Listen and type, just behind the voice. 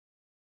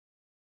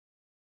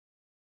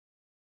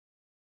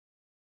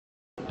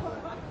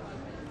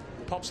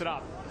pops it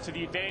up to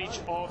the advantage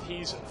of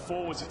his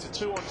forwards. It's a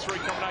 2-on-3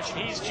 combination.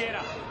 Here's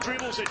Jetta.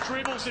 Dribbles it,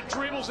 dribbles it,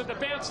 dribbles it. The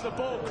bounce of the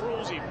ball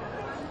crawls him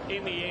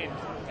in the end.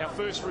 Our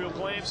first real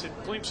glimpse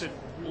at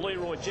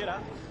Leroy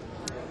Jetta.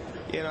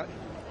 You know,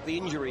 the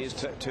injury is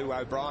to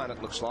O'Brien, it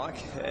looks like,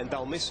 and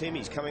they'll miss him.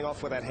 He's coming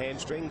off with that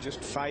hamstring,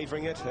 just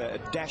favouring it. A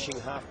dashing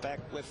half-back,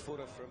 left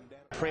footer from down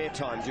prayer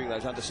time during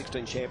those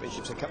under-16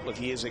 championships a couple of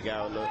years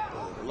ago, and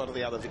a lot of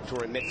the other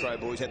Victorian Metro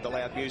boys had the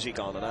loud music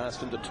on and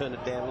asked him to turn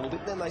it down a little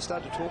bit. Then they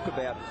started to talk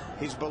about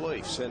his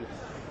beliefs, and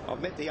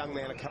I've met the young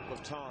man a couple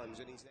of times,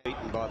 and he's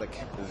beaten by the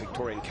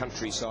Victorian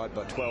countryside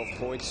by 12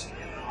 points.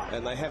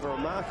 And they have a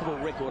remarkable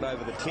record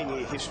over the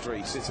 10-year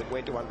history since it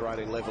went to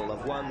under-18 level.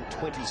 They've won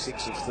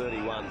 26 of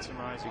 31. That's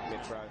amazing. Vic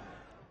Metro.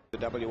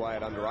 The WA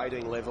at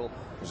under-18 level,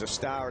 was a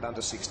star at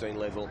under-16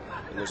 level,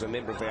 and was a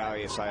member of the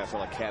RAS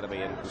AFL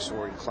Academy, and we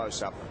saw him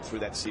close up through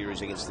that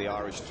series against the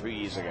Irish 2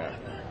 years ago.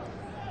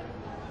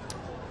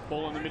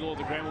 Ball in the middle of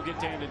the ground. We'll get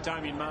down to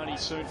Damien Marnie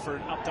soon for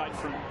an update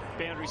from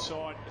boundary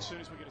side as soon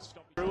as we get a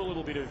stop. Through a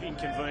little bit of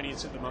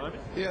inconvenience at the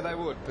moment. Yeah, they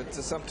would, but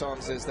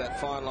sometimes there's that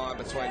fine line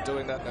between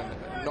doing that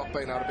and not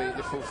being able to be at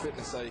your full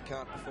fitness, so you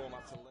can't perform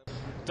up to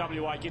the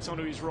level. WA gets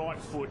onto his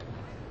right foot,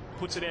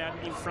 puts it out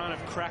in front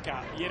of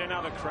Cracker, yet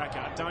another Cracker.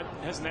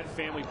 Hasn't that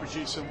family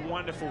produced some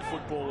wonderful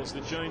footballers?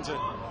 The genes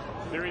are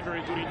very,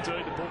 very good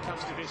indeed. The ball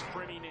comes to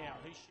Vespremi now.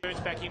 He turns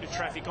back into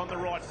traffic on the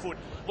right foot,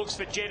 looks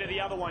for Jetta,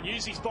 the other one,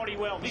 uses his body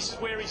well. This is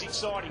where he's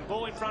exciting.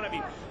 Ball in front of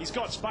him. He's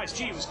got space.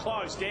 Gee, he was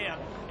closed down.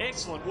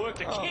 Excellent work.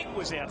 The kick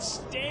was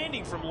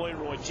outstanding from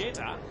Leroy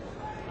Jetta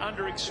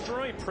under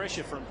extreme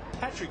pressure from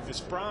Patrick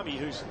Vespremi,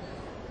 who's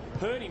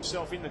hurt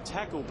himself in the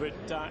tackle, but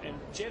and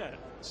Jetta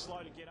slow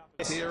to get up.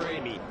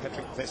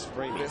 Patrick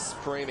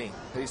Vespremi.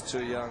 He's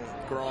too young.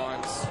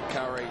 Grimes,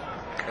 Curry,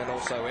 and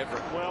also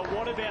Everett. Well,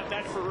 what about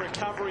that for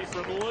recovery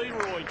from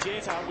Leroy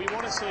Jetta? We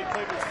want to see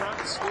people front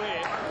and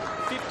square.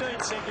 15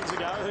 seconds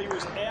ago, he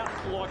was out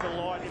like a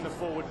light in the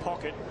forward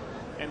pocket.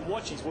 And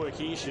watch his work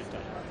here, Shifter.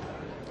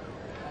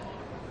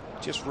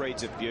 Just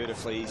reads it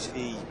beautifully.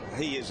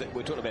 He is.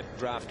 We're talking about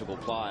draftable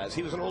players.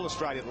 He was an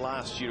All-Australian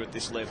last year at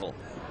this level,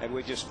 and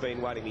we've just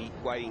been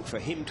waiting for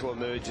him to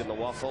emerge in the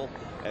waffle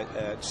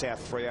at South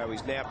Freo.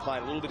 He's now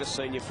played a little bit of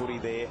senior footy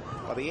there.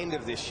 By the end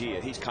of this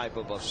year, he's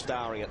capable of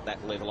starring at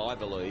that level, I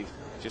believe,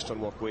 just on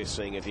what we're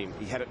seeing of him.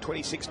 He had it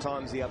 26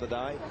 times the other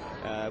day.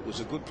 Was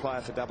a good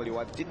player for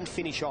WA, but didn't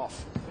finish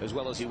off as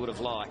well as he would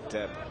have liked.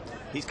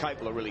 He's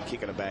capable of really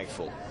kicking a bag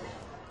full.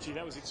 Gee,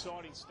 that was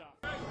exciting stuff.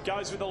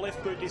 Goes with the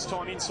left boot this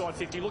time, inside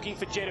 50. Looking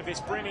for Jetta.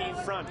 Vespremi in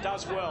front.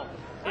 Does well.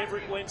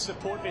 Everett lends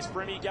support.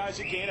 Vespremi goes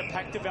again. A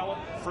pack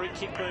developed. Free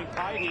kick being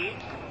paid here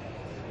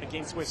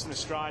against Western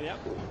Australia.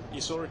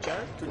 You saw it,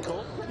 Jared? Good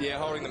call. Yeah,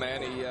 holding the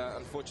man. He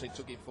unfortunately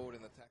took him forward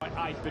in the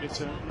tackle. 8, but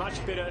it's a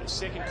much better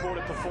second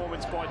quarter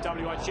performance by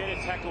WA. Jetta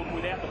tackled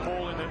without the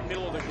ball in the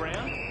middle of the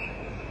ground.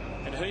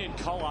 And he and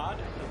Collard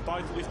have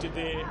both lifted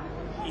their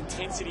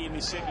intensity in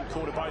this second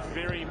quarter. Both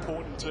very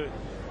important to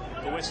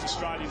the West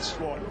Australian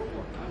squad.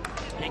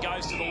 He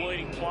goes to the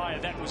leading player.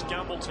 That was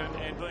Gumbleton,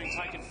 and being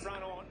taken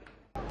front on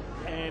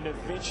and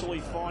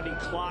eventually finding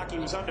Clark. He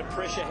was under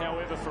pressure,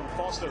 however, from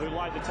Foster, who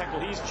laid the tackle.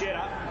 Here's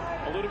Jetta.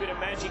 A little bit of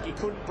magic. He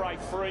couldn't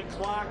break free.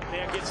 Clark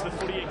now gets the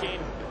footy again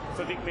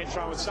for Vic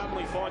Metro and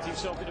suddenly finds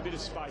himself in a bit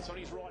of space on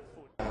his right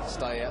foot.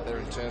 Stay out there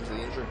in terms of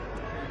the injury.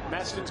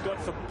 Maston's got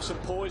some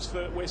poise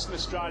for Western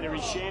Australia.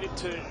 He shared it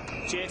to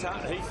Jetta.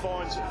 He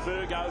finds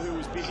Virgo, who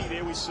was busy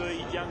there. We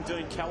see young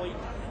Dean Kelly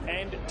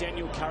and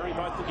Daniel Curry,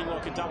 both looking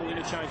like a double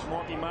interchange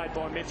might be made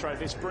by Metro.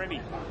 Vespremi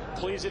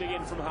clears it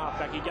again from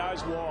halfback. He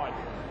goes wide.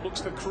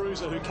 Looks for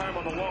Cruiser, who came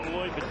on the long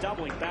lead, but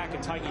doubling back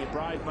and taking a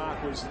brave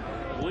mark was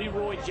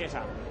Leroy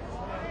Jetta.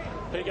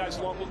 He goes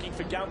long looking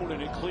for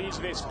Gumbleton. It clears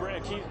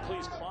Vespremi.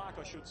 Clears Clark,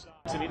 I should say.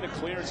 And in the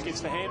clearance,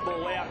 gets the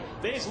handball out.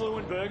 There's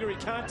Leuenberger. He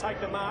can't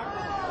take the mark.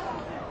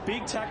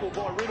 Big tackle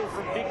by Riddle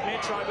from Vic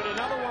Metro, but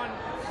another one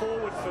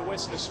forward for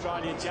Western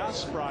Australia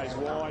just sprays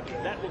wide.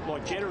 That looked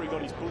like Jetta, who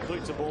got his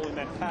boots of ball in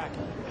that pack.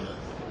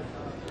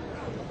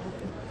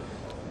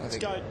 Let's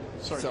go.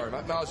 Sorry,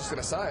 mate. No, I was just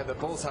going to say, the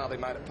ball's hardly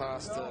made it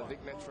past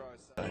Vic Metro.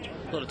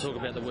 A lot of talk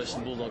about the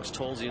Western Bulldogs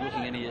tolls. Are you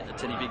looking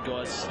at any big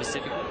guys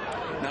specifically?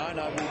 No,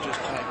 we'll just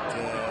take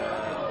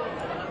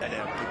and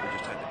our people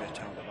just take the best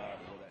talent available.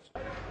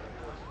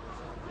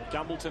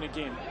 Gumbleton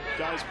again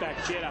goes back.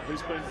 Jetta,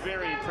 who's been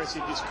very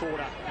impressive this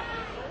quarter,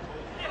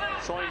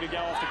 trying to go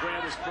off the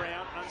ground was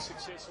Brown,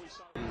 unsuccessfully.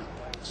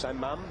 So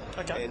Mum,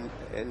 okay.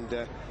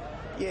 and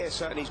yeah,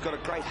 so and he's got a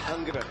great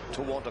hunger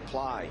to want to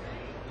play.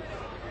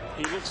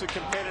 He looks a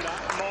competitor.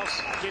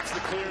 Moss gets the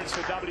clearance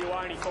for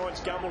WA and he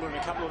finds Gumbleton.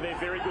 A couple of their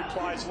very good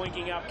players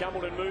linking up.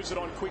 Gumbleton moves it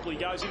on quickly,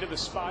 goes into the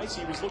space.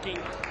 He was looking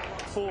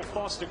for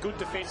Foster. Good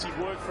defensive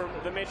work from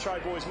the Metro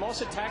boys.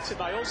 Moss attacks it.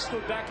 They all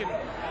stood back and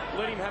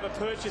let him have a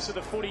purchase of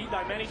the footy.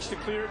 They managed to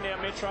clear it.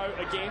 Now Metro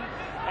again.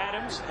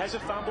 Adams has a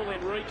fumble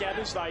and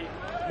regathers. They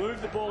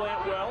move the ball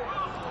out well.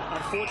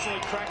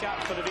 Unfortunately, crack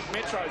up for the Vic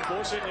Metro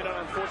force. Certainly not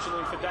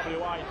unfortunately for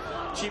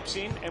WA. Chips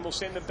in and will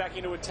send them back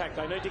into attack.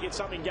 They need to get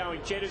something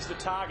going. Jetta's the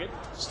target.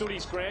 Stood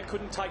his ground.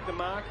 Couldn't take the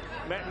mark.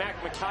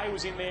 McKay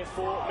was in there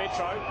for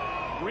Metro.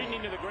 Ridden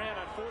into the ground.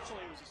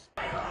 Unfortunately, it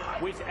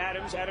was with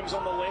Adams. Adams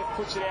on the left.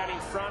 Puts it out in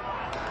front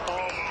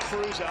of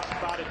Cruiser.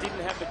 But it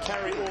didn't have the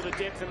carry or the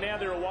depth. And now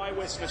they're away,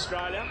 Western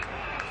Australia.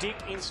 Dick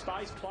in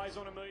space. Plays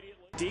on immediately.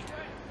 Dick.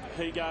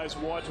 He goes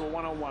wide to a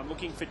one-on-one,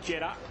 looking for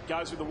Jetta.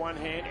 Goes with the one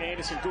hand.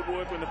 Anderson, good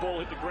work when the ball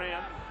hit the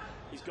ground.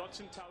 He's got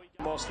some toe.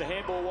 Moss. The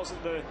handball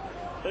wasn't the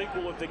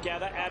equal of the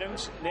gather.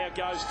 Adams now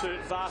goes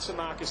to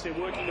Marcus. They're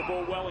working the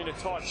ball well in a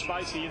tight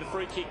space here. The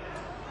free kick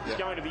is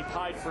going to be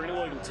paid for an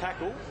illegal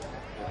tackle.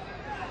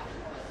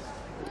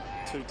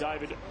 To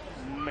David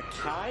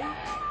McKay.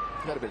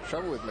 Had a bit of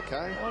trouble with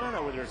McKay. I don't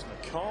know whether it's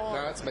McKay.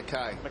 No, it's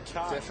McKay.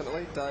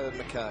 Definitely David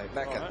McKay.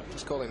 Macca. Right.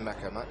 Just call him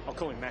Macca, mate. I'll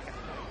call him Macca.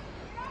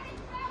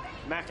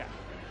 Macca.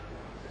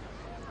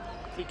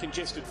 He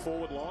congested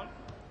forward line.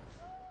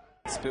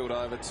 Spilled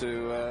over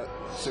to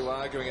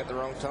arguing at the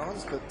wrong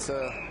times, but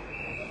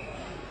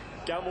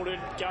Gumbleton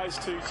goes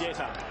to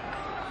Jetta.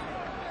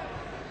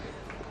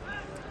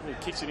 He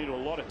kicks it into a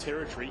lot of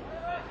territory.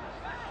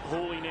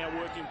 Hawley now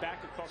working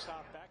back across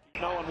half back.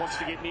 No one wants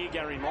to get near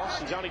Gary Moss.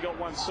 He's only got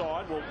one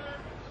side. Well,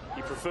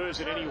 he prefers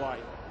it anyway.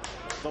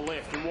 The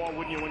left, and why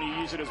wouldn't you when you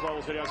use it as well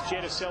as it does?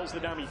 Jetta sells the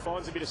dummy,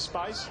 finds a bit of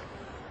space,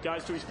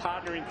 goes to his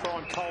partner in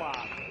crime, Collard.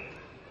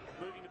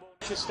 Moving the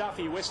ball. Stuff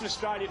here. Western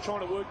Australia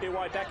trying to work their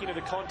way back into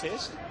the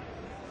contest.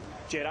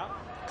 Jetta,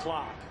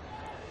 Clark,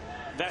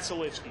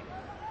 Vasilevsky.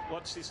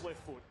 Watch this left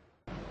foot.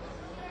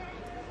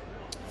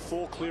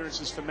 4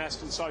 clearances for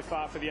Maston so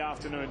far for the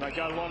afternoon. They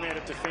go long out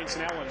of defence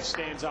and Allen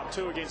stands up.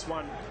 2 against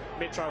 1.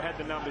 Metro had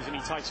the numbers and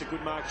he takes a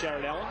good mark,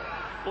 Jared Allen.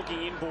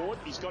 Looking inboard.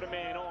 He's got a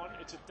man on.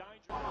 It's a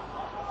danger.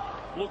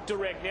 Look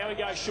direct. Now he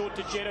goes short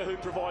to Jetta, who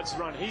provides the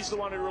run. He's the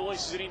one who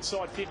releases it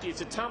inside 50. It's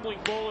a tumbling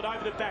ball it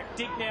over the back.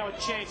 Dick now a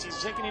chance. He's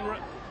second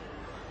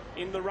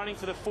in the running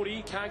for the footy.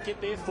 He can't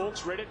get there.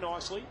 Fawkes read it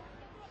nicely.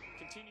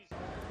 Continues.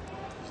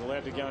 He's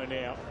allowed to go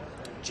now.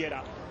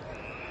 Jetta.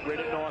 Read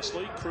it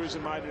nicely. Cruiser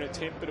made an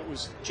attempt, but it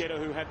was Jetta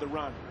who had the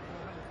run.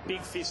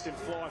 Big fist and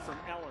fly from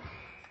Allen.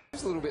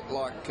 It's a little bit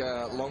like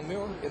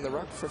Longmuir in the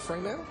ruck for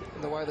Fremantle,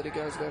 in the way that he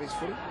goes about his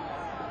footy.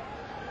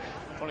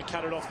 Trying to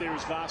cut it off there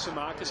is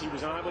Marcus. He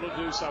was unable to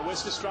do so.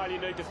 West Australia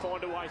need to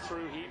find a way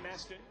through here.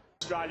 Maston.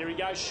 Australia, he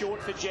goes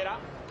short for Jetta,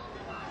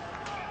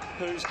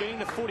 who's getting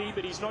the footy,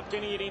 but he's not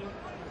getting it in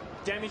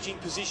damaging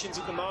positions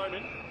at the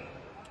moment.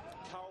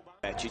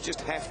 You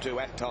just have to,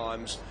 at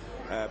times,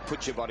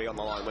 put your body on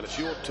the line. When it's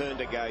your turn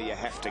to go, you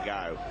have to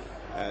go.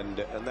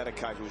 And on that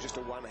occasion, was just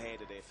a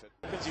one-handed effort.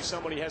 If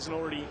somebody hasn't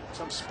already,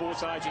 some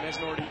sports agent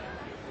hasn't already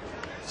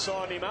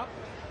signed him up.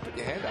 Put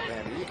your hand up,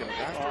 Andy. You can go.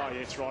 Oh, yeah,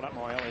 it's right up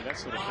my alley, that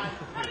sort of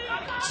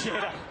thing.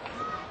 Jetta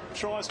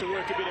tries to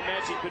work a bit of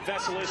magic, but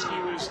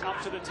Vasilevsky was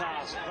up to the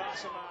task.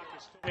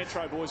 Marcus.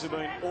 Metro boys have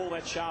been all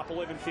that sharp.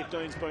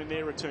 11-15's been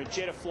their return.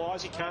 Jetta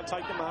flies. He can't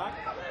take the mark.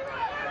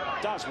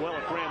 Does well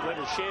at ground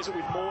level. Shares it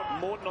with Morton.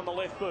 Morton on the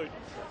left boot.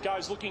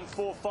 Goes looking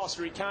for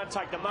Foster. He can't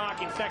take the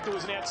mark. In fact, it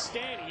was an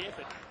outstanding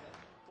effort.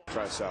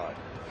 Throw side.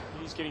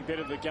 He's getting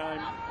better the game,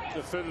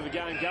 the further the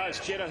game goes.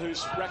 Jetta,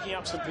 who's racking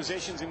up some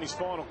possessions in this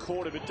final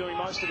quarter, but doing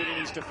most of it in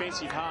his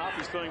defensive half.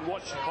 He's being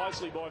watched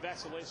closely by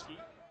Vasilevsky.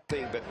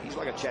 But he's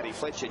like a chatty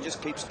Fletcher,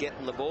 just keeps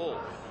getting the ball.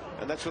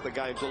 And that's what the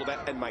game's all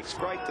about, and makes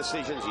great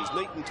decisions. He's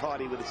neat and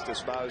tidy with his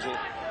disposal.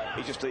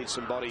 He just needs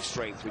some body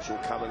strength, which will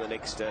come in the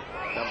next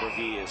number of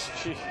years.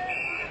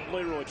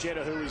 Leroy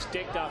Jetta, who was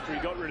decked after he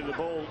got rid of the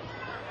ball,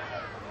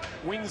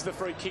 wins the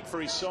free kick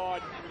for his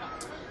side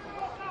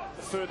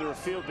further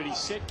afield, but he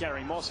set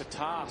Gary Moss a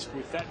task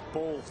with that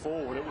ball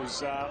forward. It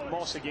was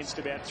Moss against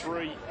about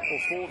 3 or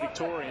 4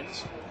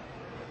 Victorians.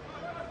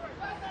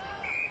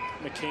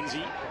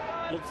 McKenzie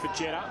looked for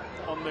Jetta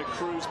on the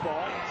cruise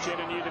by.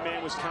 Jetta knew the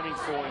man was coming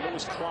for him. It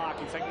was Clark.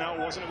 In fact, no, it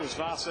wasn't. It was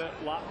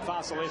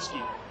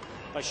Vasilevsky.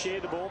 They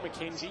shared the ball.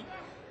 McKenzie